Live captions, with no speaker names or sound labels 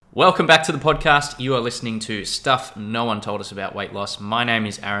Welcome back to the podcast. You are listening to Stuff No One Told Us About Weight Loss. My name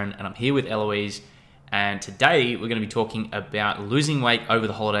is Aaron and I'm here with Eloise. And today we're going to be talking about losing weight over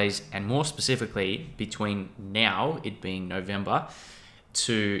the holidays and more specifically between now, it being November,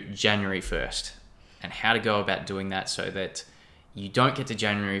 to January 1st. And how to go about doing that so that you don't get to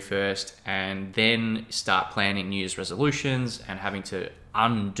January 1st and then start planning New Year's resolutions and having to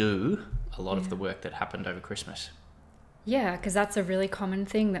undo a lot of the work that happened over Christmas. Yeah, because that's a really common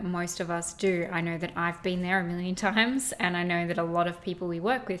thing that most of us do. I know that I've been there a million times, and I know that a lot of people we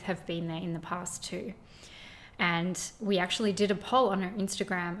work with have been there in the past too. And we actually did a poll on our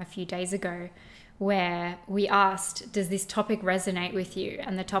Instagram a few days ago where we asked, does this topic resonate with you?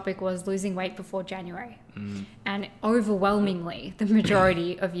 And the topic was losing weight before January. And overwhelmingly, the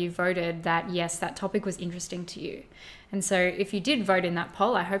majority of you voted that yes, that topic was interesting to you. And so if you did vote in that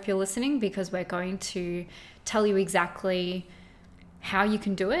poll, I hope you're listening because we're going to tell you exactly how you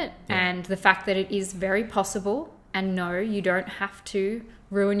can do it and the fact that it is very possible. And no, you don't have to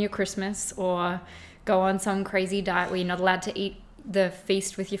ruin your Christmas or go on some crazy diet where you're not allowed to eat the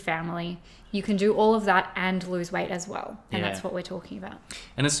feast with your family. You can do all of that and lose weight as well. And that's what we're talking about.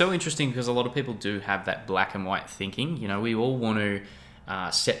 And it's so interesting because a lot of people do have that black and white thinking. You know, we all want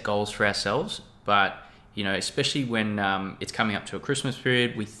to set goals for ourselves, but you know, especially when it's coming up to a Christmas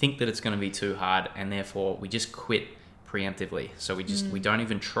period, we think that it's going to be too hard and therefore we just quit preemptively. So we don't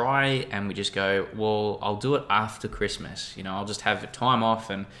even try and we just go, well, I'll do it after Christmas. You know, I'll just have time off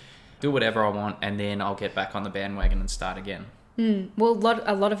and do whatever I want and then I'll get back on the bandwagon and start again. Well,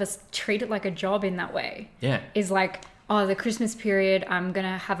 a lot of us treat it like a job in that way. Yeah. Is like, oh, the Christmas period, I'm going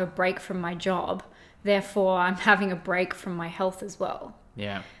to have a break from my job. Therefore, I'm having a break from my health as well.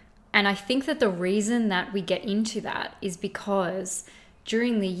 Yeah. And I think that the reason that we get into that is because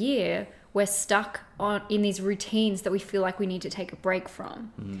during the year, we're stuck in these routines that we feel like we need to take a break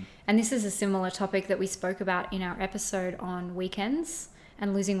from. And this is a similar topic that we spoke about in our episode on weekends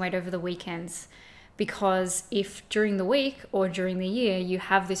and losing weight over the weekends. Because if during the week or during the year, you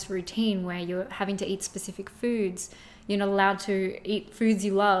have this routine where you're having to eat specific foods, you're not allowed to eat foods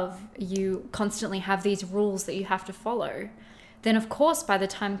you love, you constantly have these rules that you have to follow, then of course, by the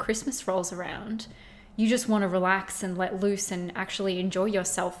time Christmas rolls around, you just want to relax and let loose and actually enjoy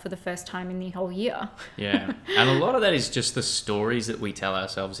yourself for the first time in the whole year. Yeah. And a lot of that is just the stories that we tell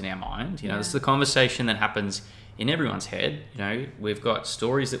ourselves in our mind. You know, this is the conversation that happens in everyone's head. You know, we've got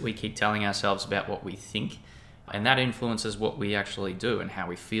stories that we keep telling ourselves about what we think, and that influences what we actually do and how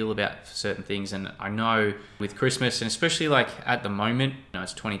we feel about certain things. And I know with Christmas, and especially like at the moment, you know,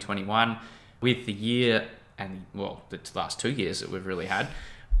 it's 2021, with the year and well, the last 2 years that we've really had,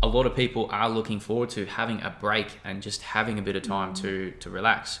 a lot of people are looking forward to having a break and just having a bit of time to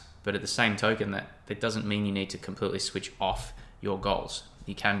relax. But at the same token, that doesn't mean you need to completely switch off your goals.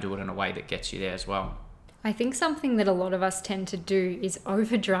 You can do it in a way that gets you there as well. I think something that a lot of us tend to do is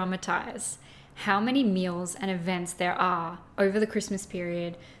over-dramatize how many meals and events there are over the Christmas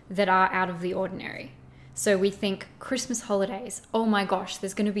period that are out of the ordinary. So we think Christmas holidays, oh my gosh,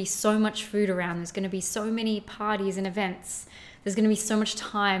 there's going to be so much food around. There's going to be so many parties and events. There's going to be so much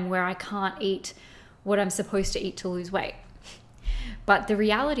time where I can't eat what I'm supposed to eat to lose weight. But the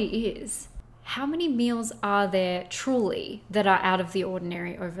reality is, how many meals are there truly that are out of the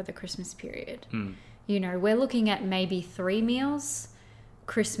ordinary over the Christmas period? You know, we're looking at maybe 3 meals,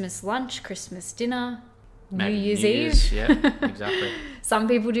 Christmas lunch, Christmas dinner, Maybe New Year's Eve. Yeah, exactly. Some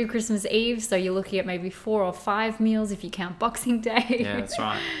people do Christmas Eve, so you're looking at maybe 4 or 5 meals if you count Boxing Day. Yeah, that's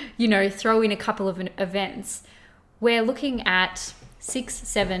right. You know, throw in a couple of events. We're looking at 6,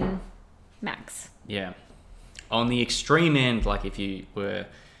 7 max. Yeah. On the extreme end, like if you're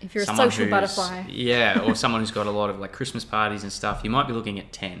a social butterfly. Yeah, or someone who's got a lot of like Christmas parties and stuff, you might be looking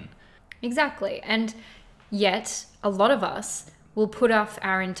at 10. Exactly. And yet, a lot of us will put off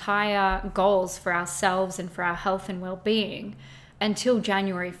our entire goals for ourselves and for our health and well-being until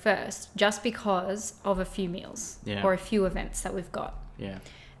January 1st, just because of a few meals or a few events that we've got. Yeah.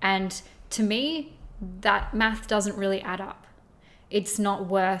 And to me, that math doesn't really add up. It's not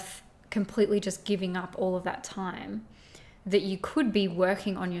worth completely just giving up all of that time that you could be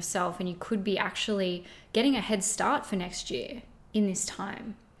working on yourself and you could be actually getting a head start for next year in this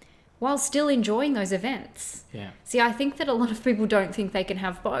time, while still enjoying those events. Yeah. See, I think that a lot of people don't think they can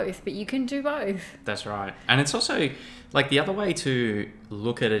have both, but you can do both. That's right. And it's also, like, the other way to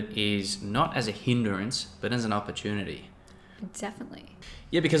look at it is not as a hindrance, but as an opportunity. Definitely.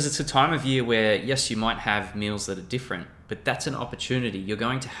 Yeah, because it's a time of year where, yes, you might have meals that are different, but that's an opportunity. You're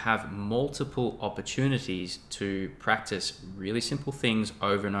going to have multiple opportunities to practice really simple things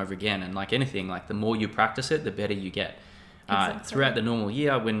over and over again. And like anything, like the more you practice it, the better you get. Exactly. Throughout the normal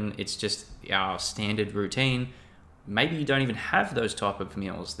year, when it's just our standard routine, maybe you don't even have those type of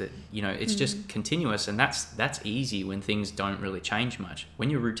meals. That, you know, it's just continuous, and that's easy when things don't really change much. When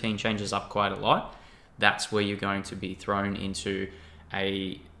your routine changes up quite a lot, that's where you're going to be thrown into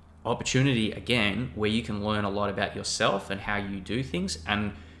a opportunity again where you can learn a lot about yourself and how you do things,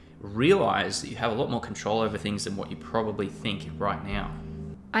 and realize that you have a lot more control over things than what you probably think right now.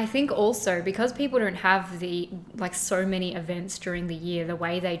 I think also because people don't have so many events during the year the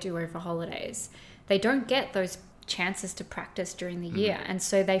way they do over holidays, they don't get those chances to practice during the year. And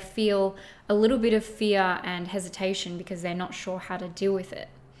so they feel a little bit of fear and hesitation because they're not sure how to deal with it.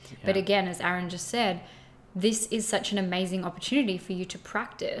 Yeah. But again, as Aaron just said, this is such an amazing opportunity for you to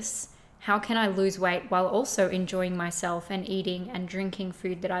practice. How can I lose weight while also enjoying myself and eating and drinking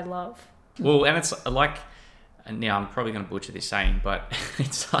food that I love? Well, and it's like, now I'm probably going to butcher this saying, but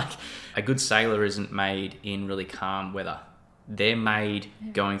it's like a good sailor isn't made in really calm weather. They're made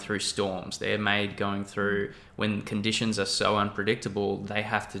going through storms. They're made going through when conditions are so unpredictable. They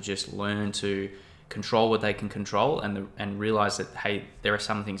have to just learn to control what they can control and realize that, hey, there are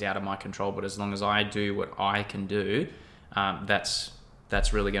some things out of my control, but as long as I do what I can do,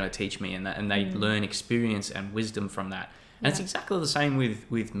 that's really going to teach me, and they learn experience and wisdom from that. And it's exactly the same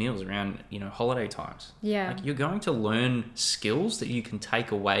with meals around, you know, holiday times. Yeah. Like, you're going to learn skills that you can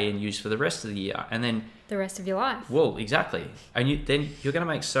take away and use for the rest of the year, and then the rest of your life. Well, exactly. And then you're going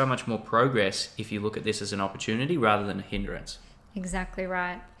to make so much more progress if you look at this as an opportunity rather than a hindrance. Exactly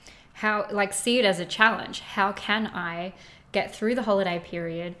right. See it as a challenge. How can I get through the holiday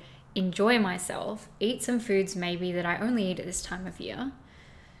period, enjoy myself, eat some foods maybe that I only eat at this time of year,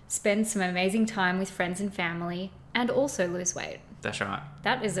 spend some amazing time with friends and family, and also lose weight? That's right.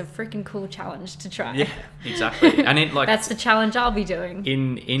 That is a freaking cool challenge to try. Yeah, exactly. And that's the challenge I'll be doing.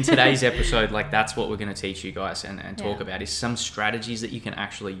 In today's episode, that's what we're going to teach you guys and talk about, is some strategies that you can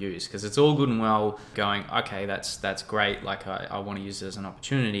actually use. Because it's all good and well going, okay, that's great. I want to use it as an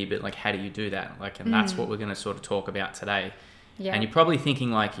opportunity, but how do you do that? And that's what we're going to sort of talk about today. Yeah. And you're probably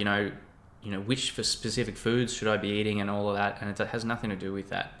thinking which for specific foods should I be eating and all of that, and it has nothing to do with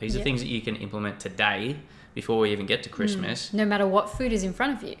that. These are things that you can implement today before we even get to Christmas. No matter what food is in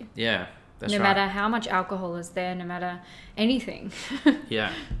front of you. Yeah, that's right. No matter how much alcohol is there, no matter anything.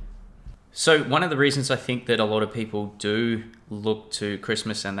 Yeah. So one of the reasons I think that a lot of people do look to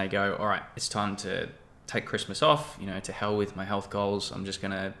Christmas and they go, all right, it's time to take Christmas off, to hell with my health goals. I'm just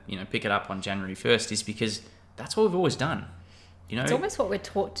going to, pick it up on January 1st, is because that's what we've always done. It's almost what we're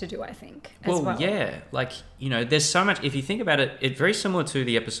taught to do, I think, as well. Yeah. There's so much, if you think about it, it's very similar to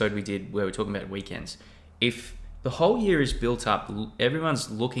the episode we did where we're talking about weekends. If the whole year is built up,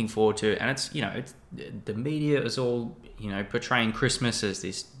 everyone's looking forward to, and it's the media is all, portraying Christmas as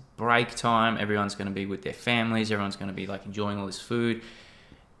this break time. Everyone's going to be with their families. Everyone's going to be enjoying all this food.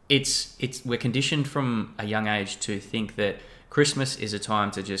 We're conditioned from a young age to think that Christmas is a time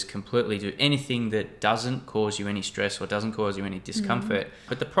to just completely do anything that doesn't cause you any stress or doesn't cause you any discomfort.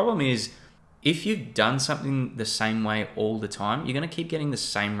 But the problem is, if you've done something the same way all the time, you're going to keep getting the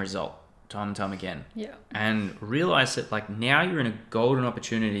same result time and time again. Yeah. And realize that now you're in a golden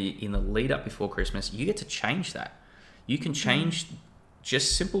opportunity in the lead up before Christmas. You get to change that. You can change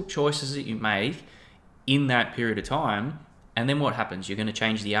just simple choices that you make in that period of time. And then what happens? You're going to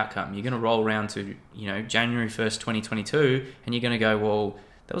change the outcome. You're going to roll around to, January 1st, 2022, and you're going to go, well,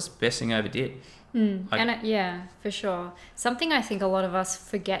 that was the best thing I ever did. Yeah, for sure. Something I think a lot of us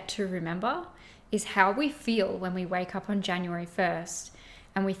forget to remember is how we feel when we wake up on January 1st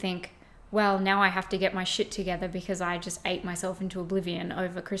and we think, well, now I have to get my shit together because I just ate myself into oblivion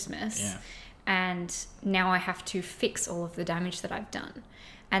over Christmas. Yeah. And now I have to fix all of the damage that I've done.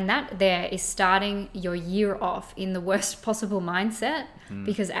 And that there is starting your year off in the worst possible mindset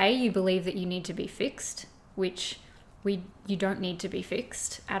because A, you believe that you need to be fixed, which you don't need to be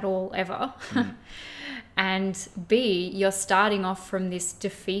fixed at all ever. And B, you're starting off from this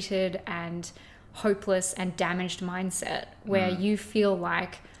defeated and hopeless and damaged mindset where you feel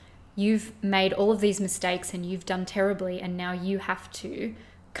like you've made all of these mistakes and you've done terribly, and now you have to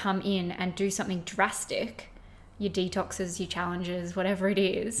come in and do something drastic, your detoxes, your challenges, whatever it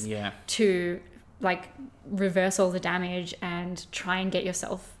is, to reverse all the damage and try and get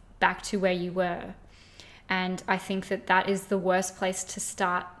yourself back to where you were. And I think that is the worst place to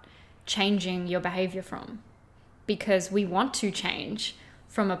start changing your behavior from, because we want to change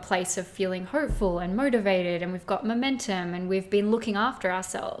from a place of feeling hopeful and motivated, and we've got momentum and we've been looking after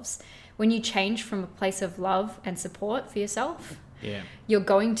ourselves. When you change from a place of love and support for yourself, you're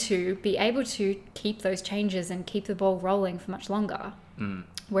going to be able to keep those changes and keep the ball rolling for much longer.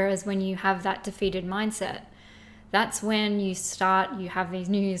 Whereas when you have that defeated mindset, That's when you have these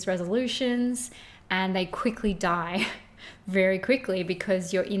New Year's resolutions and they quickly die very quickly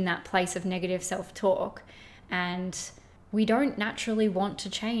because you're in that place of negative self-talk. And we don't naturally want to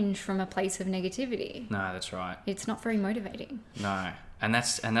change from a place of negativity. No, that's right. It's not very motivating. No. And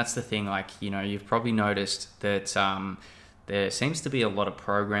that's the thing, like, you've probably noticed that there seems to be a lot of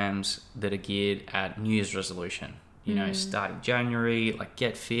programs that are geared at New Year's resolution. Starting January, like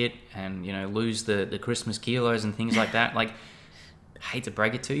get fit and, lose the Christmas kilos and things like that. Like, hate to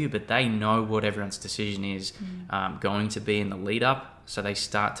break it to you, but they know what everyone's decision is going to be in the lead up. So they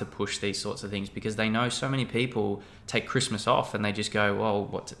start to push these sorts of things because they know so many people take Christmas off and they just go, well,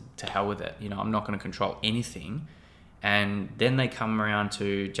 what to hell with it. I'm not going to control anything. And then they come around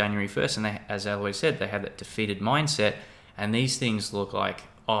to January 1st and they, as Eloise said, they have that defeated mindset. And these things look like,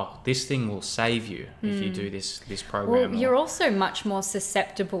 oh, this thing will save you if you do this program. Well, you're also much more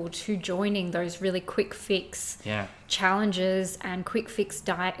susceptible to joining those really quick fix challenges and quick fix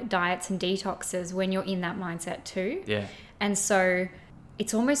diets and detoxes when you're in that mindset too. Yeah. And so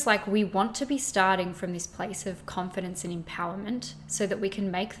it's almost like we want to be starting from this place of confidence and empowerment so that we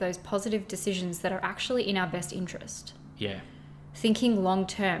can make those positive decisions that are actually in our best interest. Yeah. Thinking long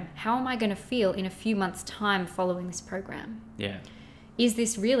term, how am I going to feel in a few months' time following this program? Yeah. Is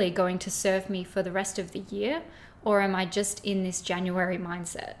this really going to serve me for the rest of the year, or am I just in this January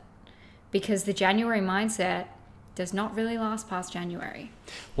mindset? Because the January mindset does not really last past January.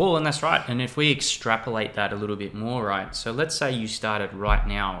 Well, and that's right. And if we extrapolate that a little bit more, right? So let's say you started right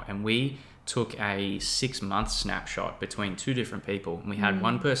now and we took a 6-month snapshot between two different people. And we had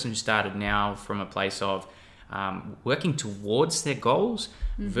one person who started now from a place of working towards their goals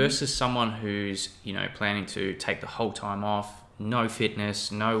versus someone who's, planning to take the whole time off, no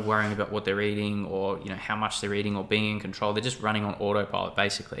fitness, no worrying about what they're eating or, how much they're eating or being in control. They're just running on autopilot,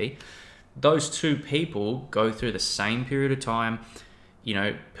 basically. Those two people go through the same period of time.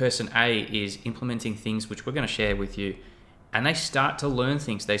 Person A is implementing things which we're going to share with you, and they start to learn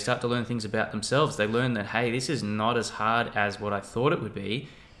things. They start to learn things about themselves. They learn that, hey, this is not as hard as what I thought it would be.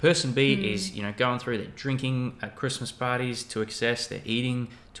 Person B is, going through their drinking at Christmas parties to excess, they're eating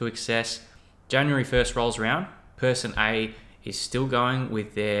to excess. January 1st rolls around. Person A is still going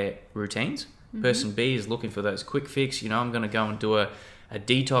with their routines. Person B is looking for those quick fix. I'm going to go and do a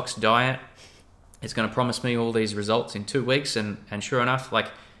detox diet. It's going to promise me all these results in 2 weeks. And sure enough, like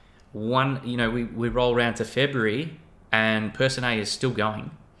we roll around to February and person A is still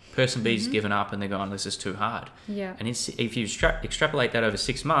going. Person B's given up and they're going, this is too hard. Yeah. And if you extrapolate that over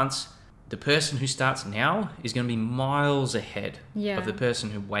 6 months, the person who starts now is going to be miles ahead of the person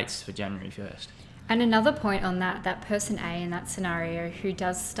who waits for January 1st. And another point on that person A in that scenario who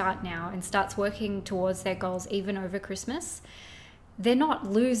does start now and starts working towards their goals even over Christmas, they're not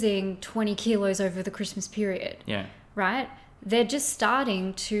losing 20 kilos over the Christmas period. Yeah. Right? They're just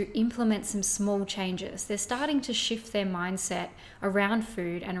starting to implement some small changes. They're starting to shift their mindset around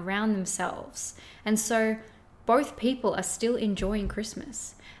food and around themselves. And so both people are still enjoying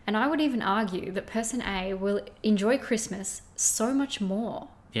Christmas. And I would even argue that person A will enjoy Christmas so much more.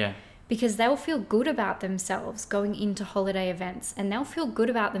 Yeah. Because they'll feel good about themselves going into holiday events and they'll feel good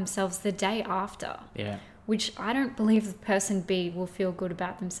about themselves the day after. Yeah. Which I don't believe the person B will feel good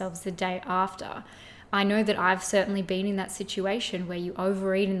about themselves the day after. I know that I've certainly been in that situation where you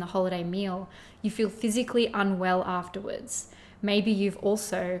overeat in the holiday meal, you feel physically unwell afterwards. Maybe you've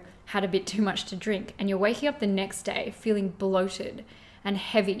also had a bit too much to drink and you're waking up the next day feeling bloated and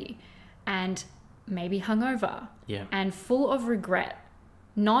heavy and maybe hungover and full of regret.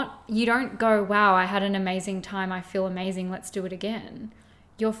 You don't go, wow, I had an amazing time, I feel amazing, let's do it again.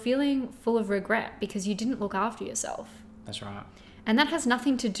 You're feeling full of regret because you didn't look after yourself. That's right. And that has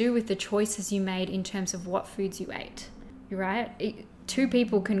nothing to do with the choices you made in terms of what foods you ate, right? Two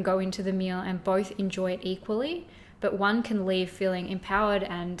people can go into the meal and both enjoy it equally, but one can leave feeling empowered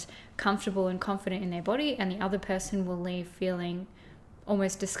and comfortable and confident in their body, and the other person will leave feeling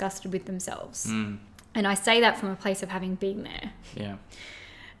almost disgusted with themselves. And I say that from a place of having been there. Yeah.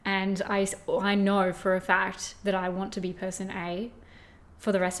 And I know for a fact that I want to be person A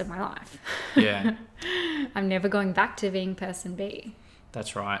for the rest of my life. Yeah. I'm never going back to being person B.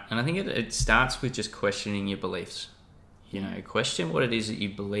 That's right. And I think it starts with just questioning your beliefs. Question what it is that you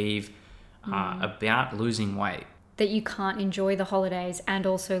believe about losing weight. That you can't enjoy the holidays and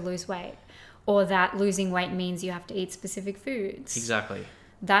also lose weight. Or that losing weight means you have to eat specific foods. Exactly.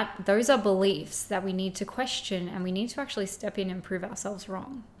 Those are beliefs that we need to question and we need to actually step in and prove ourselves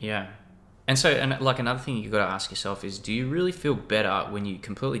wrong. Yeah. And like another thing you've got to ask yourself is, do you really feel better when you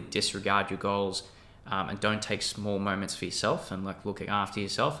completely disregard your goals and don't take small moments for yourself and like looking after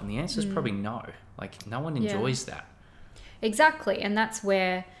yourself? And the answer is probably no. Like no one enjoys that. Exactly. And that's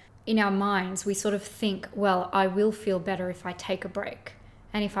where in our minds we sort of think, well, I will feel better if I take a break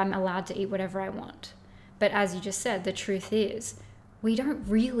and if I'm allowed to eat whatever I want. But as you just said, the truth is we don't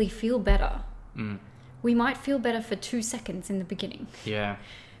really feel better. We might feel better for 2 seconds in the beginning. Yeah.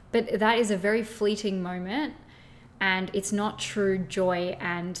 But that is a very fleeting moment, and it's not true joy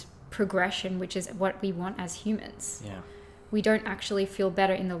and progression, which is what we want as humans. Yeah. We don't actually feel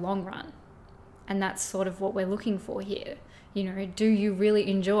better in the long run. And that's sort of what we're looking for here. You know, do you really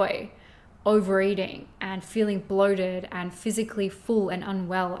enjoy overeating and feeling bloated and physically full and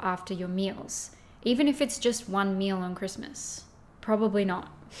unwell after your meals? Even if it's just one meal on Christmas? Probably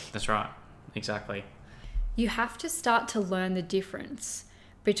not. That's right. Exactly. You have to start to learn the difference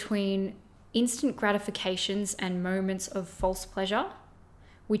between instant gratifications and moments of false pleasure,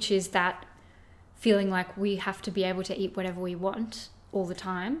 which is that feeling like we have to be able to eat whatever we want all the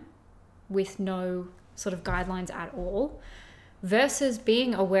time with no sort of guidelines at all, versus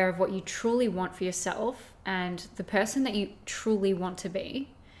being aware of what you truly want for yourself and the person that you truly want to be,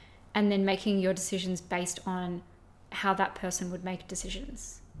 and then making your decisions based on how that person would make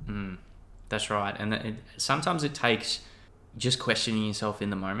decisions. That's right. And sometimes it takes just questioning yourself in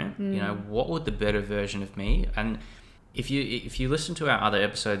the moment. You know, what would the better version of me? And if you listen to our other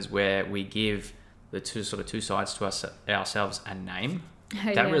episodes where we give the two sides to ourselves a name,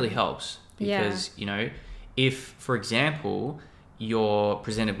 that really helps. Because, you know, if, for example, you're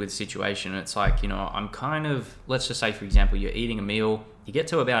presented with a situation, it's like, you know, I'm kind of, let's just say, for example, you're eating a meal, you get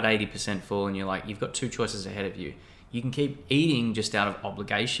to about 80% full and you're like, you've got 2 choices ahead of you. You can keep eating just out of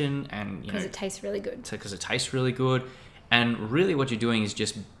obligation and, you know, because it tastes really good. Because it tastes really good. And really what you're doing is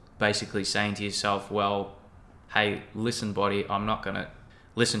just basically saying to yourself, well, hey, listen, body, I'm not going to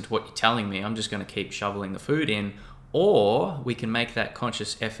listen to what you're telling me. I'm just going to keep shoveling the food in. Or we can make that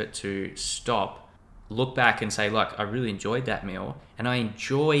conscious effort to stop, look back and say, look, I really enjoyed that meal and I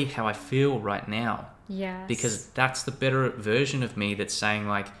enjoy how I feel right now. Yes. Because that's the better version of me that's saying,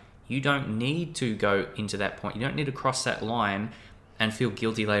 like, you don't need to go into that point. You don't need to cross that line and feel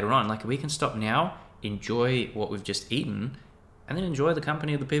guilty later on. Like, we can stop now, enjoy what we've just eaten, and then enjoy the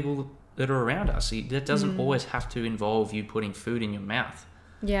company of the people that are around us. That doesn't always have to involve you putting food in your mouth.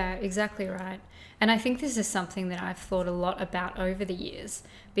 Yeah, exactly right. And I think this is something that I've thought a lot about over the years,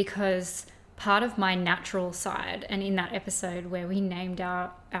 because part of my natural side, and in that episode where we named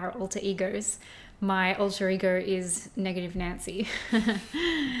our alter egos, my alter ego is Negative Nancy.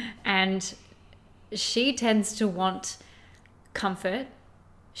 And she tends to want comfort.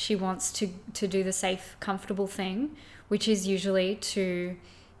 She wants to do the safe, comfortable thing, which is usually to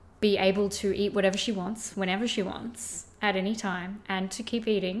be able to eat whatever she wants, whenever she wants, at any time, and to keep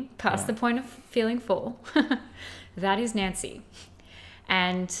eating past the point of feeling full. That is Nancy.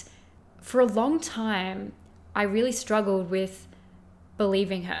 And for a long time, I really struggled with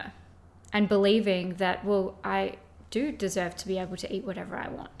believing her and believing that, well, I do deserve to be able to eat whatever I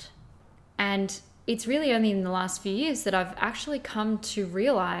want. And it's really only in the last few years that I've actually come to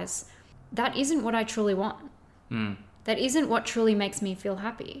realize that isn't what I truly want. That isn't what truly makes me feel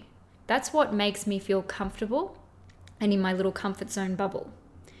happy. That's what makes me feel comfortable and in my little comfort zone bubble.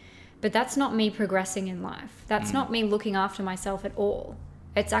 But that's not me progressing in life. That's not me looking after myself at all.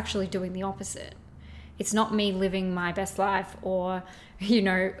 It's actually doing the opposite. It's not me living my best life or, you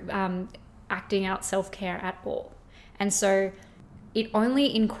know, acting out self-care at all. And so it only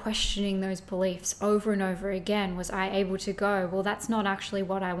in questioning those beliefs over and over again was I able to go, well, that's not actually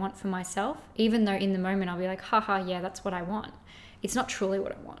what I want for myself. Even though in the moment I'll be like, haha, yeah, that's what I want. It's not truly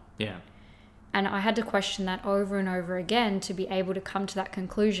what I want. Yeah. And I had to question that over and over again to be able to come to that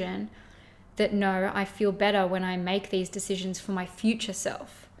conclusion that no, I feel better when I make these decisions for my future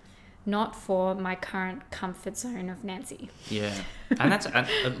self, not for my current comfort zone of Nancy. Yeah. And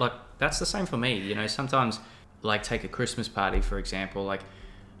that's the same for me. You know, sometimes, like, take a Christmas party, for example, like,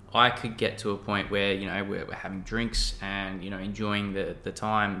 I could get to a point where, you know, we're having drinks and, you know, enjoying the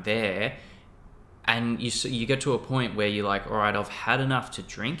time there. And you get to a point where you're like, all right, I've had enough to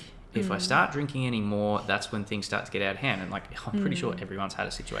drink. If I start drinking any more, that's when things start to get out of hand. And, like, I'm pretty sure everyone's had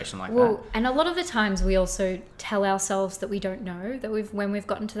a situation like that. And a lot of the times we also tell ourselves that we don't know that when we've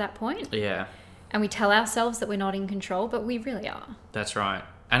gotten to that point. Yeah. And we tell ourselves that we're not in control, but we really are. That's right.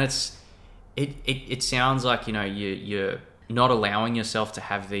 And it sounds like, you know, you're not allowing yourself to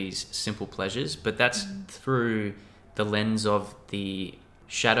have these simple pleasures, but that's through the lens of the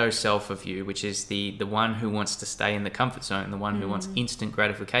shadow self of you, which is the one who wants to stay in the comfort zone, the one who wants instant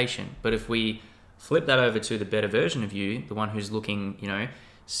gratification. But if we flip that over to the better version of you, the one who's looking, you know,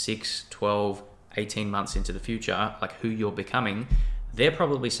 6, 12, 18 months into the future, like who you're becoming, they're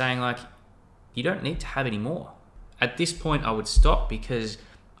probably saying like, you don't need to have any more. At this point, I would stop, because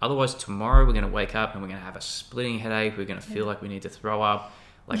otherwise tomorrow we're going to wake up and we're going to have a splitting headache. We're going to feel like we need to throw up.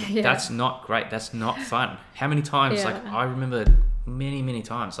 Like, that's not great. That's not fun. How many times, like I remember many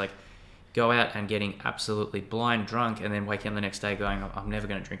times, like go out and getting absolutely blind drunk and then waking up the next day going, I'm never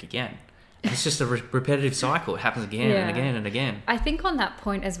going to drink again. It's just a repetitive cycle. It happens again and again and again. I think on that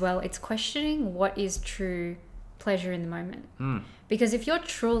point as well, it's questioning what is true pleasure in the moment. Because if you're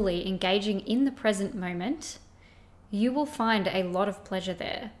truly engaging in the present moment, you will find a lot of pleasure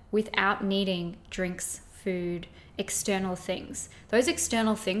there without needing drinks, food, external things. Those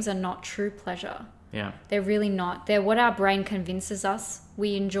external things are not true pleasure. Yeah. They're really not. They're what our brain convinces us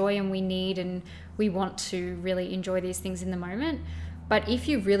we enjoy and we need, and we want to really enjoy these things in the moment. But if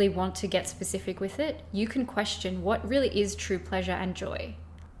you really want to get specific with it, you can question what really is true pleasure and joy.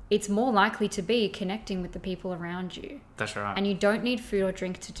 It's more likely to be connecting with the people around you. That's right. And you don't need food or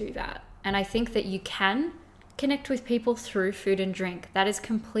drink to do that. And I think that you can connect with people through food and drink. That is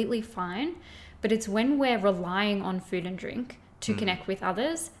completely fine. But it's when we're relying on food and drink to connect with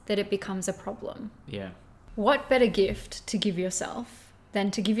others that it becomes a problem. Yeah. What better gift to give yourself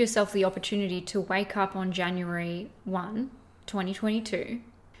than to give yourself the opportunity to wake up on January 1, 2022,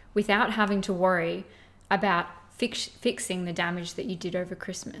 without having to worry about fixing the damage that you did over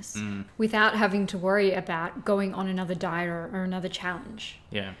Christmas, without having to worry about going on another diet or another challenge.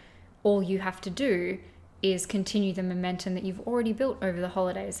 Yeah. All you have to do is continue the momentum that you've already built over the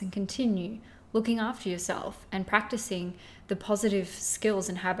holidays and continue looking after yourself and practicing the positive skills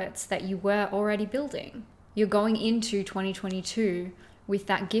and habits that you were already building. You're going into 2022 with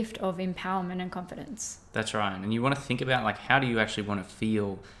that gift of empowerment and confidence. That's right. And you want to think about, like, how do you actually want to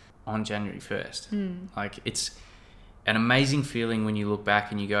feel on January 1st? Like, it's an amazing feeling when you look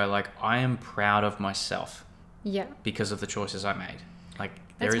back and you go, like, I am proud of myself. Yeah. Because of the choices I made. Like,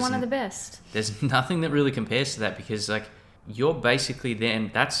 that's one of the best. There's nothing that really compares to that, because, like, you're basically then,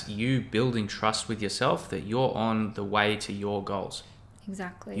 that's you building trust with yourself that you're on the way to your goals.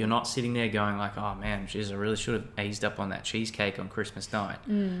 Exactly. You're not sitting there going like, oh man, geez, I really should have eased up on that cheesecake on Christmas night.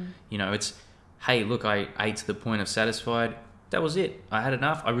 You know, it's, hey, look, I ate to the point of satisfied. That was it. I had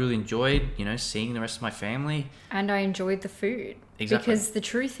enough. I really enjoyed, you know, seeing the rest of my family. And I enjoyed the food. Exactly. Because the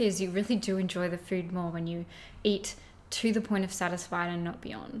truth is, you really do enjoy the food more when you eat to the point of satisfied and not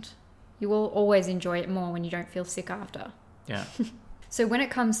beyond. You will always enjoy it more when you don't feel sick after. Yeah. So when it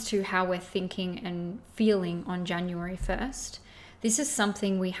comes to how we're thinking and feeling on January 1st, this is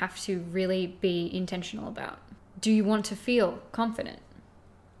something we have to really be intentional about. Do you want to feel confident?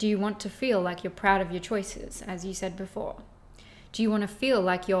 Do you want to feel like you're proud of your choices, as you said before? Do you want to feel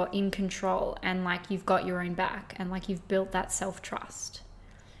like you're in control and like you've got your own back and like you've built that self-trust?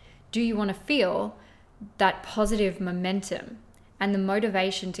 Do you want to feel that positive momentum and the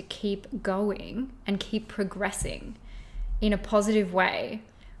motivation to keep going and keep progressing in a positive way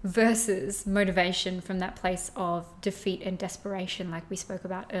versus motivation from that place of defeat and desperation like we spoke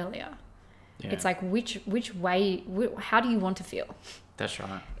about earlier? Yeah. It's like which way, how do you want to feel? That's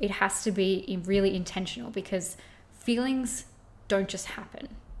right. It has to be really intentional, because feelings don't just happen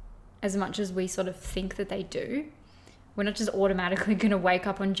as much as we sort of think that they do. We're not just automatically going to wake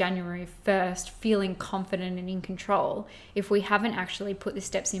up on January 1st feeling confident and in control if we haven't actually put the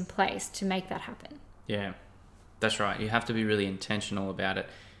steps in place to make that happen. Yeah, that's right. You have to be really intentional about it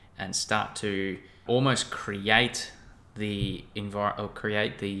and start to almost create the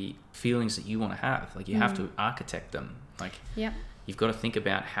create the feelings that you want to have. Like, you have to architect them. Like, you've got to think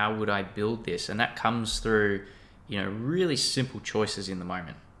about, how would I build this? And that comes through, you know, really simple choices in the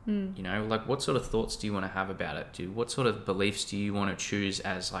moment. You know, like, what sort of thoughts do you want to have about it? What sort of beliefs do you want to choose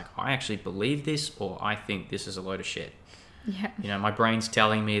as, like, I actually believe this, or I think this is a load of shit? Yeah. You know, my brain's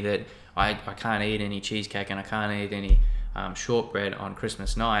telling me that I can't eat any cheesecake and I can't eat any shortbread on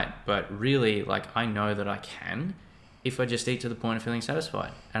Christmas night, but really, like, I know that I can if I just eat to the point of feeling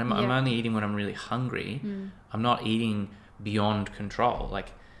satisfied. And I'm only eating when I'm really hungry. I'm not eating beyond control.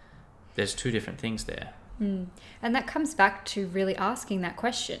 Like, there's two different things there. And that comes back to really asking that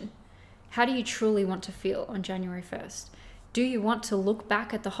question. How do you truly want to feel on January 1st? Do you want to look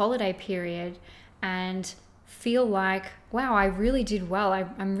back at the holiday period and feel like, wow, I really did well.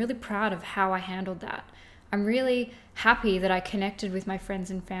 I'm really proud of how I handled that. I'm really happy that I connected with my friends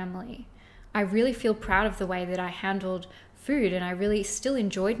and family. I really feel proud of the way that I handled food, and I really still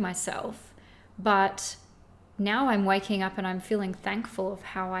enjoyed myself. But now I'm waking up and I'm feeling thankful of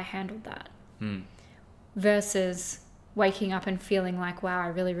how I handled that. Versus waking up and feeling like, wow, I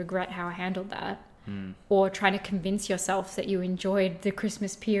really regret how I handled that. or trying to convince yourself that you enjoyed the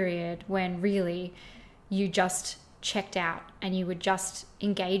Christmas period when really you just checked out and you were just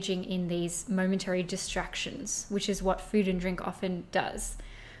engaging in these momentary distractions, which is what food and drink often does.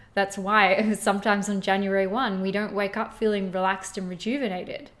 That's why sometimes on January 1, we don't wake up feeling relaxed and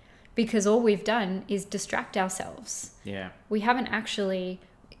rejuvenated, because all we've done is distract ourselves. Yeah. We haven't actually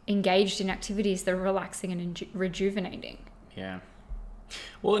engaged in activities that are relaxing and rejuvenating. Yeah.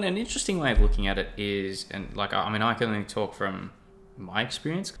 Well, and an interesting way of looking at it is, and like, I mean, I can only talk from my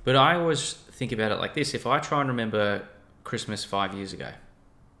experience, but I always think about it like this. If I try and remember Christmas 5 years ago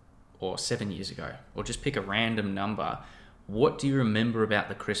or 7 years ago, or just pick a random number, what do you remember about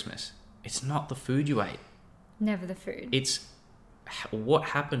the Christmas? It's not the food you ate. Never the food. It's what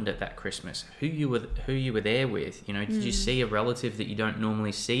happened at that Christmas, who you were there with. You know, did you see a relative that you don't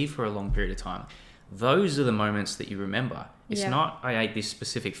normally see for a long period of time? Those are the moments that you remember. It's not, I ate this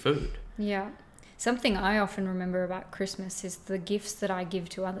specific food. Yeah. Something I often remember about Christmas is the gifts that I give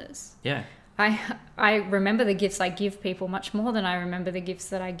to others. Yeah. I remember the gifts I give people much more than I remember the gifts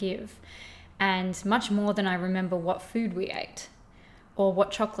that I give, and much more than I remember what food we ate or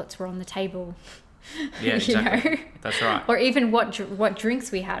what chocolates were on the table. Yeah, exactly. You know? That's right. Or even what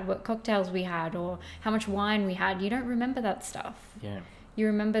drinks we had, what cocktails we had, or how much wine we had. You don't remember that stuff. Yeah. You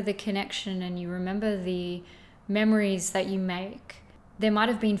remember the connection, and you remember the memories that you make. There might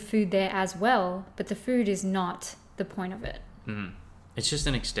have been food there as well, but the food is not the point of it. It's just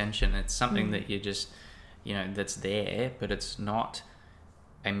an extension. It's something that you just, you know, that's there, but it's not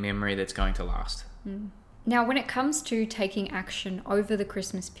a memory that's going to last. Now, when it comes to taking action over the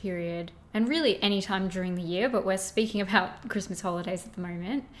Christmas period, and really any time during the year, but we're speaking about Christmas holidays at the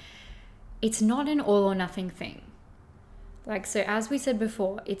moment, it's not an all or nothing thing. Like, so as we said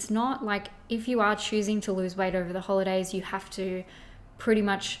before, it's not like if you are choosing to lose weight over the holidays, you have to pretty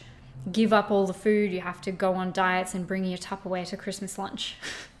much give up all the food, you have to go on diets and bring your Tupperware to Christmas lunch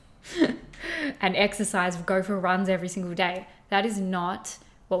and exercise, go for runs every single day. That is not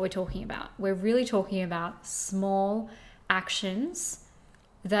what we're talking about. We're really talking about small actions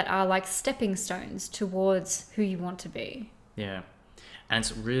that are like stepping stones towards who you want to be. Yeah. And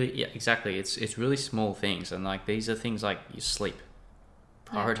it's really, yeah, exactly. It's really small things. And like, these are things like your sleep,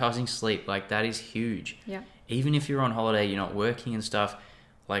 prioritizing sleep. Like, that is huge. Yeah. Even if you're on holiday, you're not working and stuff,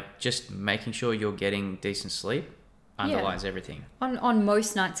 like, just making sure you're getting decent sleep underlies everything. On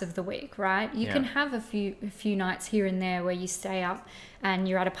most nights of the week, right? You can have a few nights here and there where you stay up and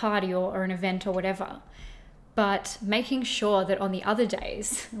you're at a party or an event or whatever. But making sure that on the other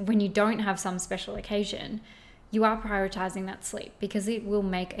days, when you don't have some special occasion, you are prioritizing that sleep, because it will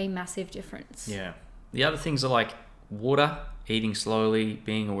make a massive difference. Yeah. The other things are like water, eating slowly,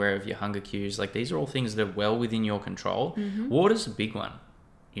 being aware of your hunger cues. Like, these are all things that are well within your control. Water's a big one,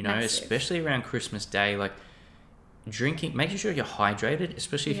 you know, especially around Christmas Day. Like, drinking, making sure you're hydrated,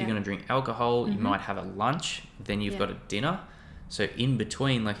 especially if you're going to drink alcohol. You might have a lunch, then you've got a dinner. So in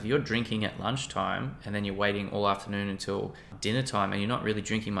between, like, if you're drinking at lunchtime and then you're waiting all afternoon until dinner time and you're not really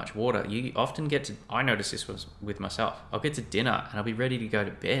drinking much water, you often get to, I noticed this was with myself, I'll get to dinner and I'll be ready to go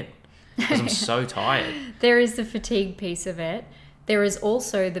to bed because I'm so tired. There is the fatigue piece of it. There is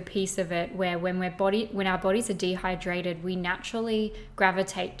also the piece of it where when our bodies are dehydrated, we naturally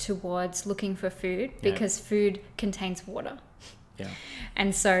gravitate towards looking for food because food contains water. Yeah.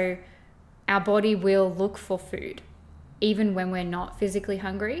 And so our body will look for food even when we're not physically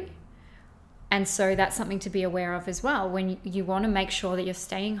hungry. And so that's something to be aware of as well. When you want to make sure that you're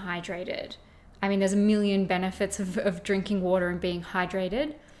staying hydrated. I mean, there's a million benefits of drinking water and being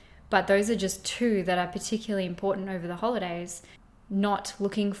hydrated, but those are just two that are particularly important over the holidays. Not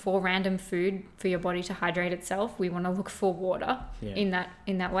looking for random food for your body to hydrate itself. We want to look for water in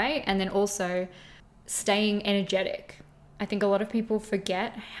that way. And then also staying energetic. I think a lot of people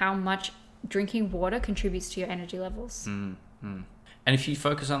forget how much drinking water contributes to your energy levels. And if you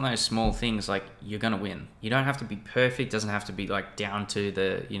focus on those small things, like, you're going to win. You don't have to be perfect. Doesn't have to be like down to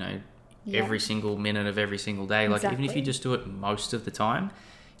the, you know, every single minute of every single day. Like, even if you just do it most of the time,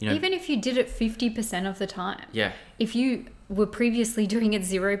 you know, even if you did it 50% of the time. Yeah. If you were previously doing it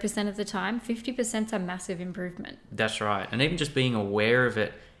 0% of the time, 50% is a massive improvement. That's right. And even just being aware of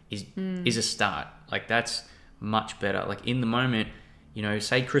it is a start. Like, that's much better. Like, in the moment, you know,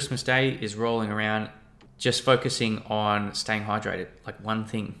 say Christmas Day is rolling around, just focusing on staying hydrated, like one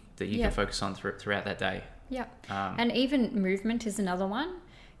thing that you can focus on throughout that day. Yeah. And even movement is another one.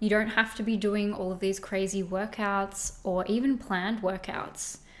 You don't have to be doing all of these crazy workouts or even planned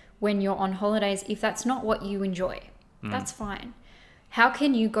workouts when you're on holidays. If that's not what you enjoy, that's fine. How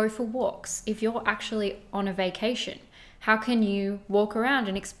can you go for walks if you're actually on a vacation? How can you walk around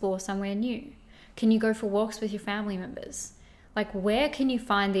and explore somewhere new? Can you go for walks with your family members? Like, where can you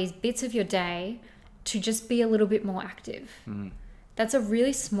find these bits of your day to just be a little bit more active? That's a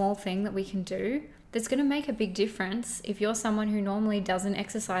really small thing that we can do that's going to make a big difference. If you're someone who normally doesn't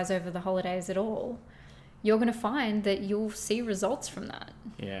exercise over the holidays at all, you're going to find that you'll see results from that.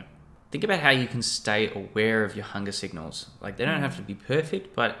 Yeah. Think about how you can stay aware of your hunger signals. Like, they don't have to be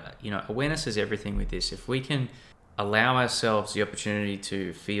perfect, but, awareness is everything with this. If we can allow ourselves the opportunity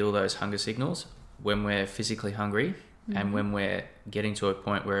to feel those hunger signals when we're physically hungry and when we're getting to a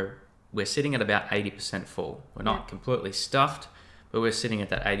point where we're sitting at about 80% full. We're not completely stuffed, but we're sitting at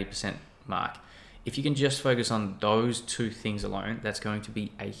that 80% mark. If you can just focus on those two things alone, that's going to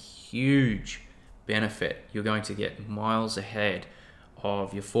be a huge benefit. You're going to get miles ahead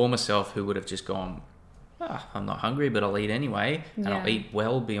of your former self, who would have just gone, I'm not hungry, but I'll eat anyway. And I'll eat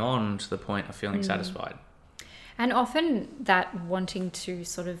well beyond the point of feeling satisfied. And often that wanting to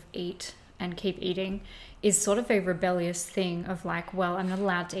sort of eat and keep eating is sort of a rebellious thing of like, well, I'm not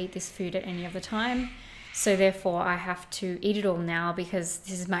allowed to eat this food at any other time, so therefore I have to eat it all now because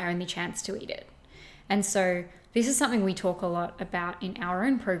this is my only chance to eat it. And so this is something we talk a lot about in our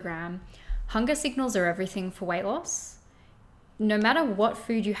own program. Hunger signals are everything for weight loss. No matter what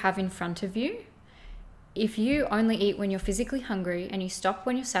food you have in front of you, if you only eat when you're physically hungry and you stop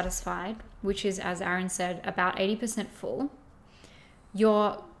when you're satisfied, which is, as Aaron said, about 80% full,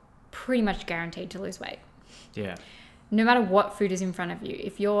 you're pretty much guaranteed to lose weight. Yeah. No matter what food is in front of you.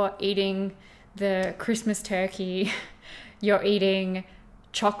 If you're eating the Christmas turkey, you're eating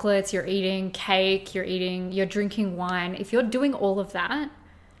chocolates, you're eating cake, you're drinking wine. If you're doing all of that,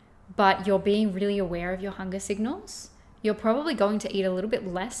 but you're being really aware of your hunger signals, you're probably going to eat a little bit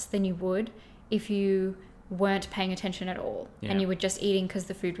less than you would if you weren't paying attention at all and you were just eating because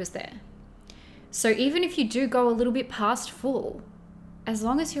the food was there. So even if you do go a little bit past full, as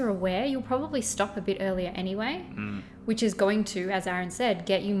long as you're aware, you'll probably stop a bit earlier anyway, which is going to, as Aaron said,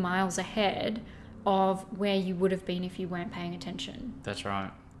 get you miles ahead of where you would have been if you weren't paying attention. That's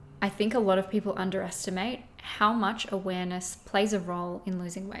right. I think a lot of people underestimate how much awareness plays a role in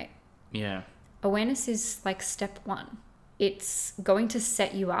losing weight. Yeah. Awareness is like step one. It's going to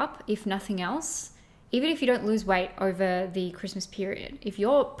set you up, if nothing else, even if you don't lose weight over the Christmas period. If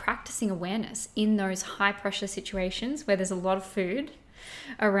you're practicing awareness in those high pressure situations where there's a lot of food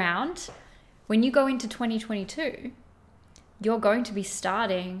around, when you go into 2022, you're going to be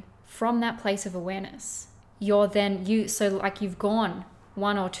starting from that place of awareness. You've gone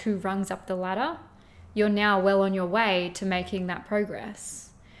 1 or 2 rungs up the ladder, you're now well on your way to making that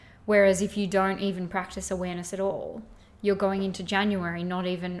progress. Whereas if you don't even practice awareness at all, you're going into January not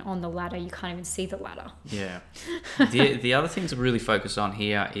even on the ladder. You can't even see the ladder. Yeah. The other thing to really focus on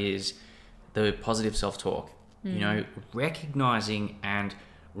here is the positive self-talk. Recognizing and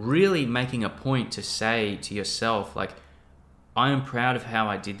really making a point to say to yourself, like, I am proud of how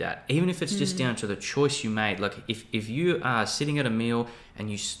I did that. Even if it's just down to the choice you made. Like, if you are sitting at a meal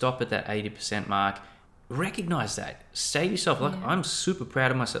and you stop at that 80% mark, recognize that. Say to yourself, like, I'm super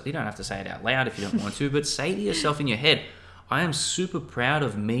proud of myself. You don't have to say it out loud if you don't want to, but say to yourself in your head, I am super proud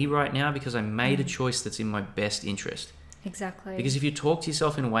of me right now because I made a choice that's in my best interest. Exactly. Because if you talk to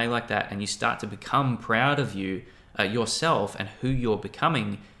yourself in a way like that and you start to become proud of yourself and who you're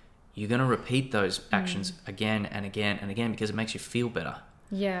becoming, you're going to repeat those actions again and again and again because it makes you feel better.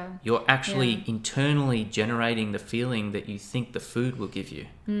 Yeah. You're actually internally generating the feeling that you think the food will give you.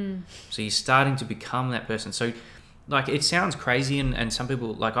 So you're starting to become that person. So, like, it sounds crazy, and some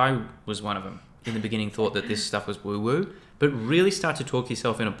people, like I was one of them, in the beginning thought that this stuff was woo-woo, but really start to talk to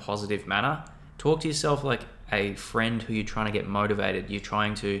yourself in a positive manner. Talk to yourself like a friend who you're trying to get motivated. You're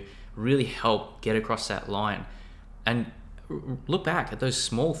trying to really help get across that line. And look back at those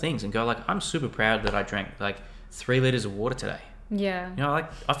small things and go, like, I'm super proud that I drank, like, 3 liters of water today. Yeah.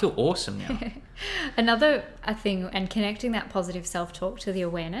 Like, I feel awesome now. Another thing, and connecting that positive self-talk to the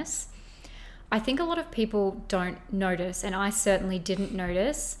awareness, I think a lot of people don't notice, and I certainly didn't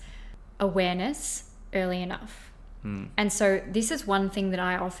notice awareness early enough. And so this is one thing that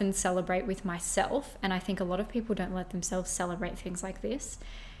I often celebrate with myself, and I think a lot of people don't let themselves celebrate things like this,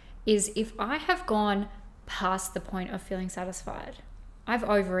 is if I have gone past the point of feeling satisfied, I've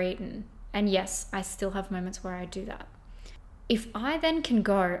overeaten, and yes, I still have moments where I do that. If I then can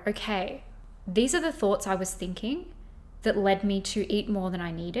go, okay, these are the thoughts I was thinking that led me to eat more than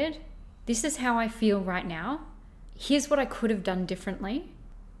I needed. This is how I feel right now. Here's what I could have done differently.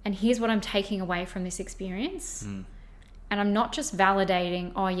 And here's what I'm taking away from this experience. And I'm not just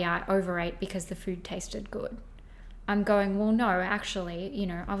validating, oh yeah, I overate because the food tasted good. I'm going, well, no, actually,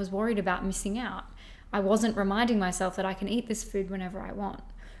 I was worried about missing out. I wasn't reminding myself that I can eat this food whenever I want.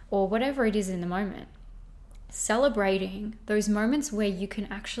 or whatever it is in the moment. Celebrating those moments where you can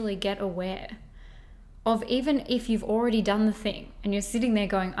actually get aware of, even if you've already done the thing and you're sitting there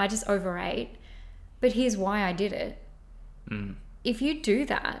going, I just overate, but here's why I did it. If you do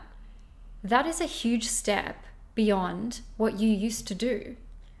that, that is a huge step beyond what you used to do,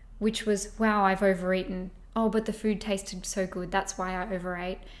 which was, wow, I've overeaten. Oh, but the food tasted so good. That's why I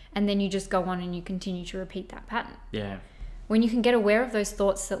overate. And then you just go on and you continue to repeat that pattern. Yeah. When you can get aware of those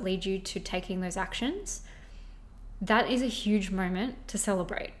thoughts that lead you to taking those actions, that is a huge moment to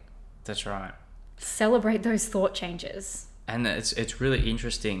celebrate. That's right. Celebrate those thought changes. And it's really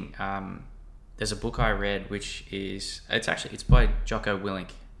interesting. There's a book I read which is it's by Jocko Willink,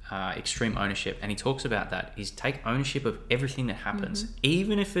 Extreme Ownership, and he talks about that is take ownership of everything that happens,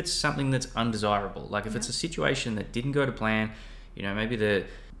 even if it's something that's undesirable. Like if it's a situation that didn't go to plan, maybe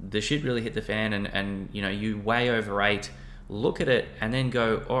the shit really hit the fan and you way overate. Look at it and then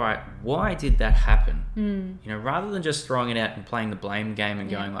go, all right, why did that happen? Rather than just throwing it out and playing the blame game and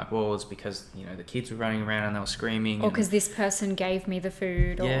going like, well, it's because, the kids were running around and they were screaming. Or because this person gave me the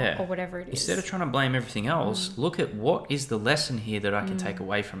food or whatever it is. Instead of trying to blame everything else, look at what is the lesson here that I can take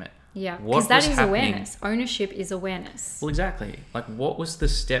away from it. Yeah, because that is awareness. Ownership is awareness. Well, exactly. Like what was the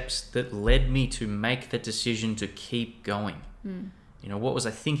steps that led me to make the decision to keep going? What was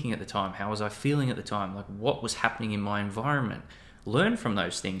I thinking at the time? How was I feeling at the time? Like what was happening in my environment? Learn from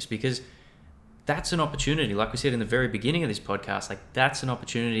those things, because that's an opportunity. Like we said in the very beginning of this podcast, like that's an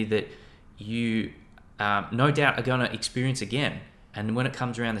opportunity that you no doubt are going to experience again. And when it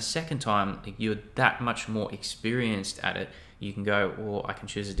comes around the second time, you're that much more experienced at it. You can go, well, I can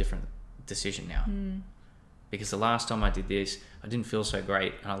choose a different decision now. Because the last time I did this, I didn't feel so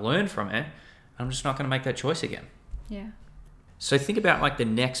great. And I learned from it. I'm just not going to make that choice again. Yeah. So think about like the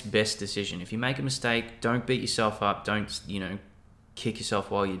next best decision. If you make a mistake, don't beat yourself up. Don't, kick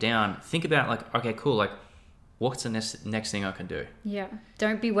yourself while you're down. Think about like, okay, cool. Like what's the next thing I can do? Yeah.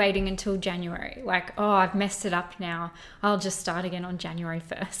 Don't be waiting until January. Like, oh, I've messed it up now. I'll just start again on January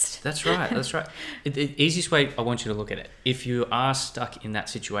 1st. That's right. That's right. The easiest way I want you to look at it. If you are stuck in that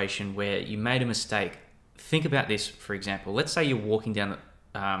situation where you made a mistake, think about this, for example. Let's say you're walking down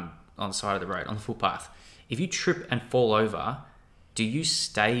on the side of the road, on the footpath. If you trip and fall over, do you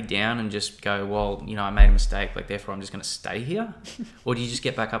stay down and just go, well, I made a mistake, like therefore I'm just going to stay here? Or do you just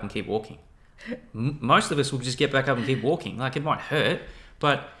get back up and keep walking? Most of us will just get back up and keep walking. Like it might hurt,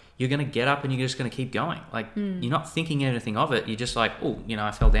 but you're going to get up and you're just going to keep going. Like you're not thinking anything of it. You're just like, oh,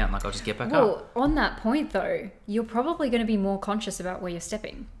 I fell down. Like I'll just get back up. Well, on that point though, you're probably going to be more conscious about where you're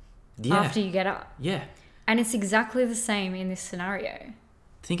stepping after you get up. Yeah. And it's exactly the same in this scenario.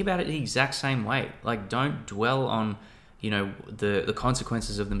 Think about it the exact same way. Like don't dwell on the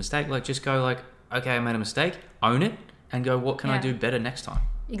consequences of the mistake. Like just go like, okay, I made a mistake, own it, and go, what can I do better next time?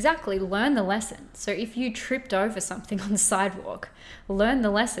 Exactly. Learn the lesson. So if you tripped over something on the sidewalk, learn the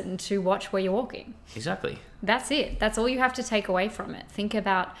lesson to watch where you're walking. Exactly. That's it. That's all you have to take away from it. Think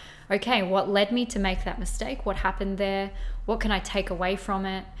about, okay, what led me to make that mistake? What happened there? What can I take away from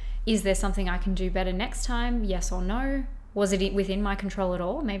it? Is there something I can do better next time? Yes or no? Was it within my control at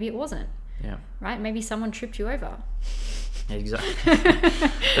all? Maybe it wasn't. Yeah. Right? Maybe someone tripped you over. Exactly.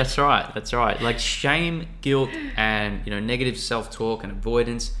 That's right. Like shame, guilt, and negative self-talk and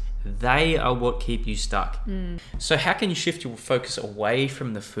avoidance, they are what keep you stuck. So how can you shift your focus away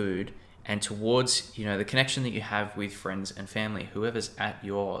from the food and towards the connection that you have with friends and family, whoever's at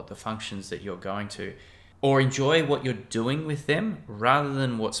the functions that you're going to, or enjoy what you're doing with them rather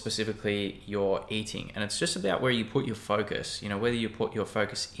than what specifically you're eating? And it's just about where you put your focus, whether you put your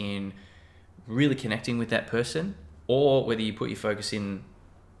focus in really connecting with that person, or whether you put your focus in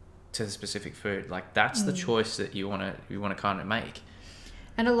to the specific food. Like that's the choice that you want to kind of make.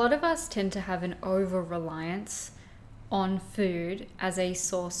 And a lot of us tend to have an over-reliance on food as a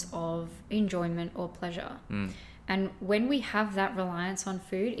source of enjoyment or pleasure. And when we have that reliance on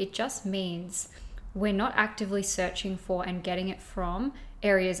food, it just means we're not actively searching for and getting it from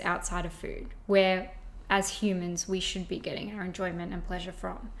areas outside of food, where as humans we should be getting our enjoyment and pleasure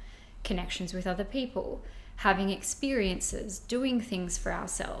from. Connections with other people, having experiences, doing things for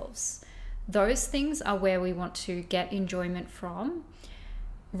ourselves. Those things are where we want to get enjoyment from,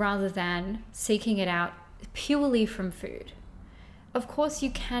 rather than seeking it out purely from food. Of course,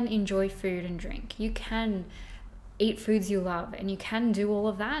 you can enjoy food and drink. You can eat foods you love and you can do all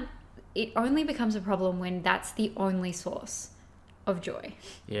of that. It only becomes a problem when that's the only source of joy.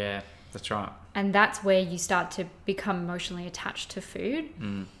 Yeah, that's right. And that's where you start to become emotionally attached to food.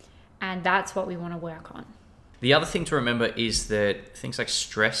 And that's what we want to work on. The other thing to remember is that things like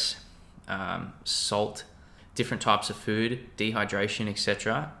stress, salt, different types of food, dehydration,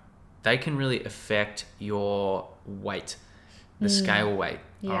 etc., they can really affect your weight, the scale weight.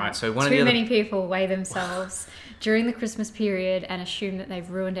 Yeah. All right. So many people weigh themselves during the Christmas period and assume that they've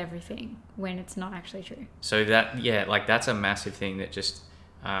ruined everything when it's not actually true. So that's a massive thing that just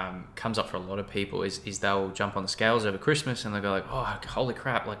comes up for a lot of people is they'll jump on the scales over Christmas and they'll go like, oh, holy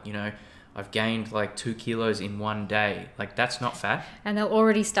crap, like, you know, I've gained like 2 kilos in one day. Like, that's not fat. And they'll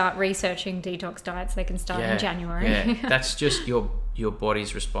already start researching detox diets they can start in January. Yeah, that's just your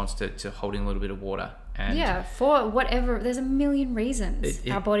body's response to holding a little bit of water. And for whatever, there's a million reasons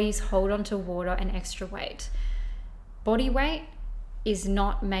our bodies hold on to water and extra weight. Body weight is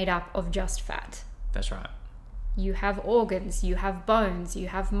not made up of just fat. That's right. You have organs, you have bones, you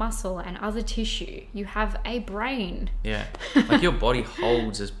have muscle and other tissue. You have a brain. Yeah. Like your body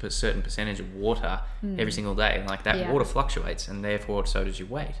holds a certain percentage of water every single day. And like that water fluctuates and therefore so does your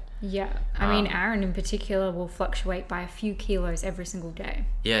weight. Yeah. I mean, Aaron in particular will fluctuate by a few kilos every single day.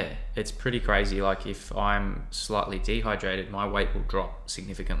 Yeah. It's pretty crazy. Like if I'm slightly dehydrated, my weight will drop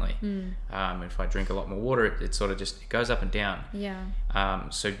significantly. If I drink a lot more water, it sort of it goes up and down. Yeah.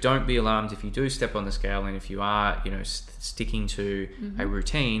 So don't be alarmed if you do step on the scale and if you are, you know, sticking to a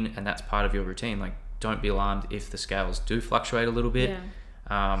routine and that's part of your routine. Like, don't be alarmed if the scales do fluctuate a little bit.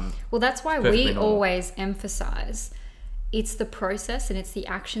 Yeah. Well, that's why we always emphasize it's the process and it's the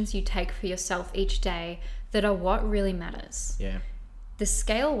actions you take for yourself each day that are what really matters. Yeah. The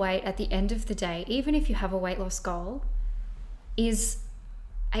scale weight at the end of the day, even if you have a weight loss goal, it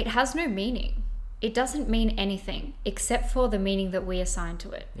has no meaning. It doesn't mean anything except for the meaning that we assign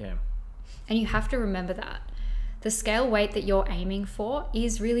to it. Yeah. And you have to remember that. The scale weight that you're aiming for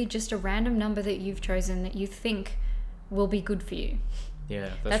is really just a random number that you've chosen that you think will be good for you.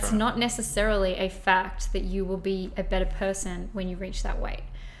 Yeah, that's right. not necessarily a fact that you will be a better person when you reach that weight.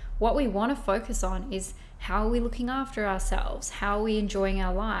 What we want to focus on is how are we looking after ourselves? How are we enjoying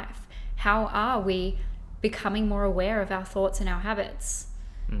our life? How are we becoming more aware of our thoughts and our habits?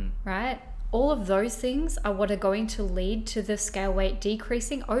 Right? All of those things are what are going to lead to the scale weight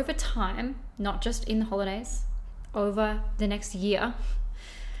decreasing over time, not just in the holidays, over the next year.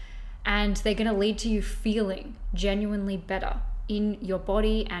 And they're going to lead to you feeling genuinely better in your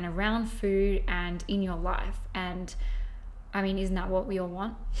body and around food and in your life. And I mean, isn't that what we all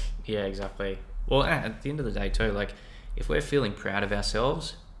want? Yeah, exactly. Well, at the end of the day too, like if we're feeling proud of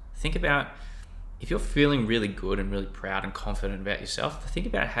ourselves, think about if you're feeling really good and really proud and confident about yourself, think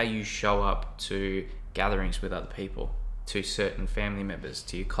about how you show up to gatherings with other people, to certain family members,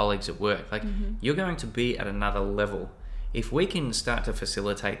 to your colleagues at work. Like you're going to be at another level. If we can start to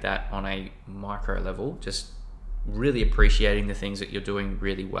facilitate that on a micro level, just really appreciating the things that you're doing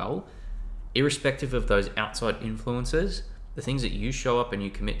really well, irrespective of those outside influences, the things that you show up and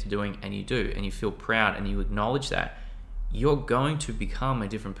you commit to doing and you do and you feel proud and you acknowledge that, you're going to become a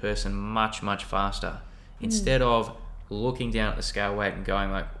different person much, much faster. Instead of looking down at the scale weight and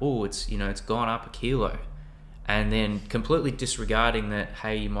going like, oh, it's gone up a kilo, and then completely disregarding that,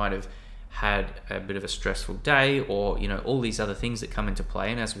 hey, you might have had a bit of a stressful day or, you know, all these other things that come into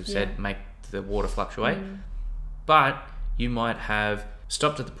play and as we've said, make the water fluctuate. But you might have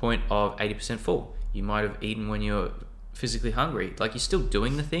stopped at the point of 80% full. You might have eaten when you're physically hungry. Like, you're still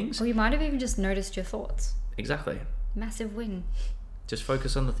doing the things. Or you might have even just noticed your thoughts. Exactly. Massive win. Just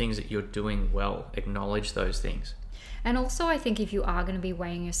focus on the things that you're doing well. Acknowledge those things. And also, I think if you are going to be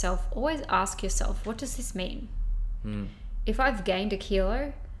weighing yourself, always ask yourself, what does this mean? If I've gained a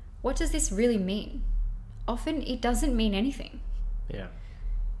kilo, what does this really mean? Often it doesn't mean anything. Yeah.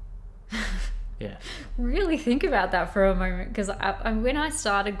 Yeah. Really think about that for a moment, because when I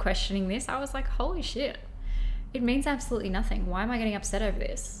started questioning this, I was like, holy shit, it means absolutely nothing. Why am I getting upset over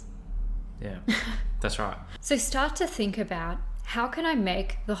this? Yeah, that's right. So start to think about, how can I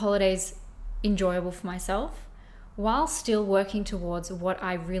make the holidays enjoyable for myself while still working towards what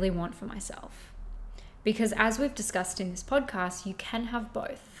I really want for myself? Because as we've discussed in this podcast, you can have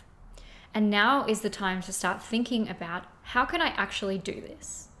both. And now is the time to start thinking about, how can I actually do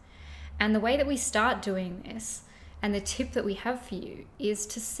this? And the way that we start doing this, and the tip that we have for you, is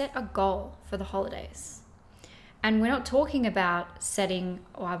to set a goal for the holidays. And we're not talking about setting,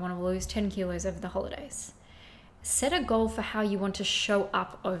 I want to lose 10 kilos over the holidays. Set a goal for how you want to show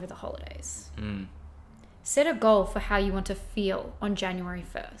up over the holidays. Set a goal for how you want to feel on January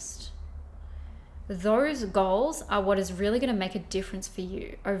 1st. Those goals are what is really going to make a difference for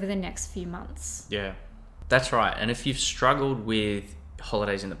you over the next few months. Yeah, that's right. And if you've struggled with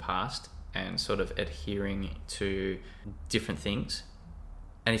holidays in the past and sort of adhering to different things,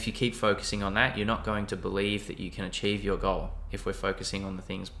 and if you keep focusing on that, you're not going to believe that you can achieve your goal if we're focusing on the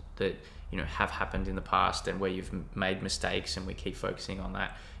things that, have happened in the past and where you've made mistakes, and we keep focusing on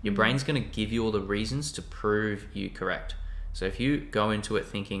that, your brain's going to give you all the reasons to prove you correct. So if you go into it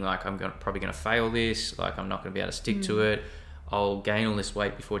thinking like, probably going to fail this, like I'm not going to be able to stick to it, I'll gain all this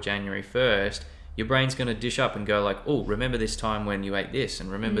weight before January 1st, your brain's going to dish up and go like, oh, remember this time when you ate this, and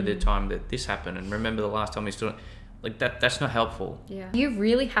remember the time that this happened, and remember the last time we stood. Like that's not helpful. Yeah. You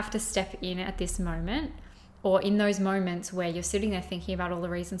really have to step in at this moment, or in those moments where you're sitting there thinking about all the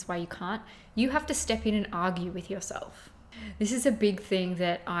reasons why you can't. You have to step in and argue with yourself. This is a big thing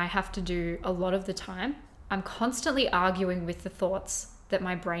that I have to do a lot of the time. I'm constantly arguing with the thoughts that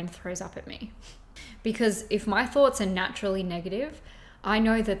my brain throws up at me. Because if my thoughts are naturally negative, I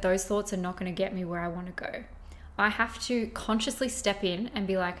know that those thoughts are not going to get me where I want to go. I have to consciously step in and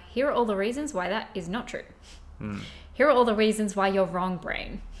be like, here are all the reasons why that is not true. Here are all the reasons why you're wrong,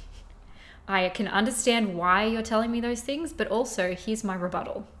 brain. I can understand why you're telling me those things, but also here's my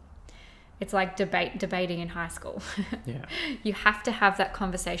rebuttal. It's like debating in high school. Yeah. You have to have that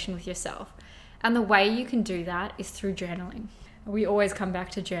conversation with yourself. And the way you can do that is through journaling. We always come back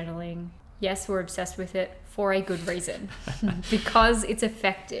to journaling. Yes, we're obsessed with it for a good reason, because it's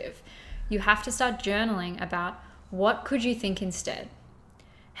effective. You have to start journaling about what could you think instead?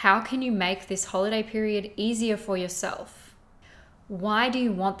 How can you make this holiday period easier for yourself? Why do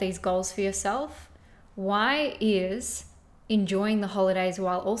you want these goals for yourself? Why is enjoying the holidays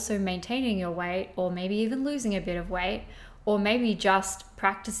while also maintaining your weight, or maybe even losing a bit of weight, or maybe just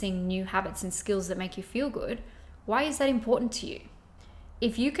practicing new habits and skills that make you feel good, why is that important to you?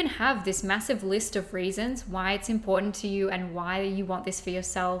 If you can have this massive list of reasons why it's important to you and why you want this for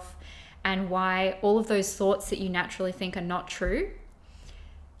yourself, and why all of those thoughts that you naturally think are not true,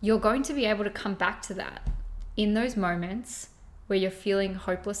 you're going to be able to come back to that in those moments where you're feeling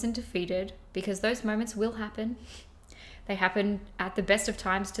hopeless and defeated, because those moments will happen. They happen at the best of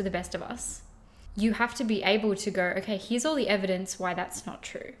times to the best of us. You have to be able to go, okay, here's all the evidence why that's not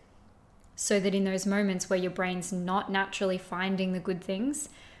true. So that in those moments where your brain's not naturally finding the good things,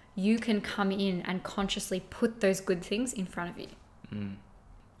 you can come in and consciously put those good things in front of you.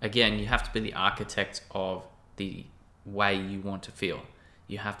 Again, you have to be the architect of the way you want to feel.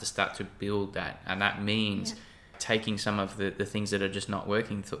 You have to start to build that. And that means taking some of the things that are just not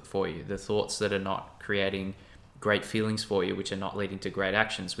working for you, the thoughts that are not creating great feelings for you, which are not leading to great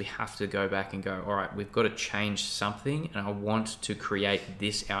actions. We have to go back and go, all right, we've got to change something, and I want to create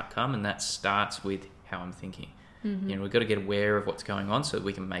this outcome, and that starts with how I'm thinking. We've got to get aware of what's going on so that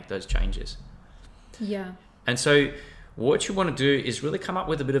we can make those changes. Yeah. And so what you want to do is really come up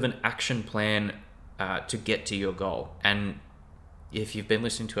with a bit of an action plan to get to your goal. And if you've been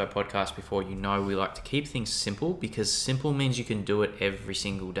listening to our podcast before, you know we like to keep things simple, because simple means you can do it every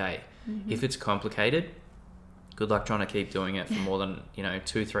single day. If it's complicated, good luck trying to keep doing it for more than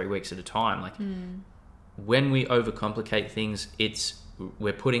 2-3 weeks at a time. Like when we overcomplicate things,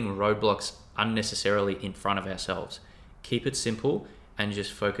 we're putting roadblocks unnecessarily in front of ourselves. Keep it simple and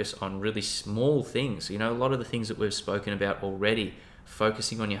just focus on really small things. A lot of the things that we've spoken about already,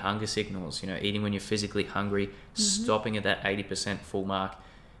 focusing on your hunger signals, eating when you're physically hungry, stopping at that 80% full mark,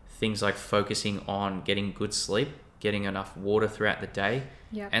 things like focusing on getting good sleep, getting enough water throughout the day,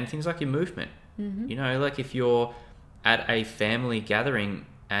 and things like your movement. Like if you're at a family gathering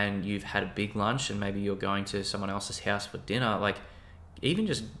and you've had a big lunch and maybe you're going to someone else's house for dinner, like even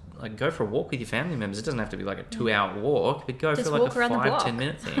just like go for a walk with your family members. It doesn't have to be like a 2-hour walk, but go just for like a 5-10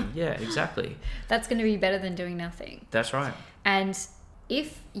 minute thing. Yeah, exactly. That's going to be better than doing nothing. That's right. And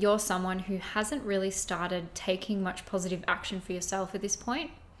if you're someone who hasn't really started taking much positive action for yourself at this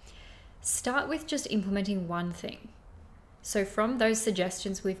point, start with just implementing one thing. So from those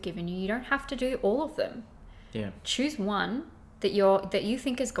suggestions we've given you, you don't have to do all of them. Yeah. Choose one that you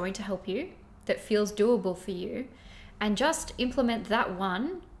think is going to help you, that feels doable for you, and just implement that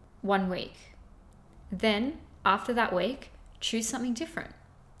one week. Then after that week, choose something different.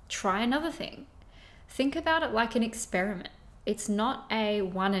 Try another thing. Think about it like an experiment. It's not a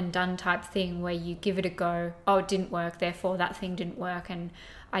one and done type thing where you give it a go. Oh, it didn't work, therefore that thing didn't work and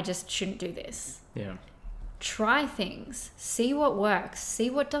I just shouldn't do this. Yeah. Try things, see what works, see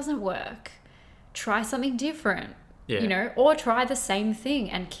what doesn't work, try something different, or try the same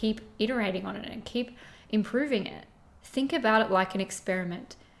thing and keep iterating on it and keep improving it. Think about it like an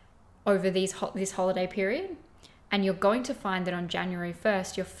experiment over this holiday period, and you're going to find that on January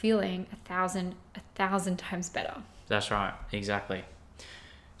 1st, you're feeling 1,000 times better. That's right. Exactly.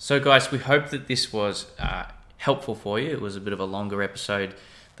 So guys, we hope that this was helpful for you. It was a bit of a longer episode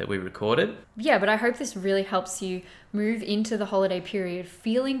that we recorded. Yeah, but I hope this really helps you move into the holiday period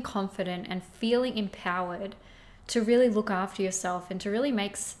feeling confident and feeling empowered to really look after yourself and to really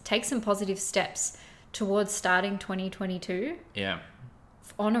take some positive steps towards starting 2022 Yeah.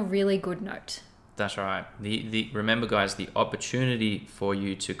 on a really good note. That's right. Remember, guys, the opportunity for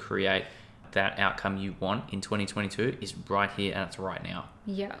you to create that outcome you want in 2022 is right here and it's right now.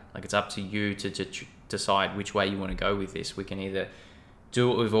 Yeah. Like, it's up to you to decide which way you want to go with this. We can either do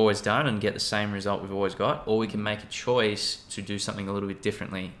what we've always done and get the same result we've always got, or we can make a choice to do something a little bit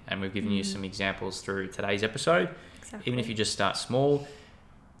differently. And we've given you some examples through today's episode. Exactly. Even if you just start small,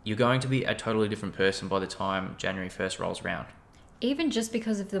 you're going to be a totally different person by the time January 1st rolls around. Even just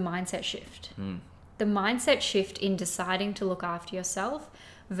because of the mindset shift. The mindset shift in deciding to look after yourself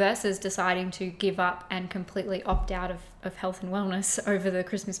versus deciding to give up and completely opt out of health and wellness over the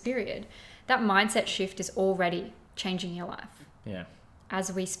Christmas period. That mindset shift is already changing your life. Yeah.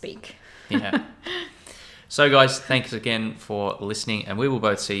 As we speak. Yeah. So guys, thanks again for listening, and we will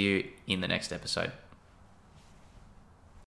both see you in the next episode.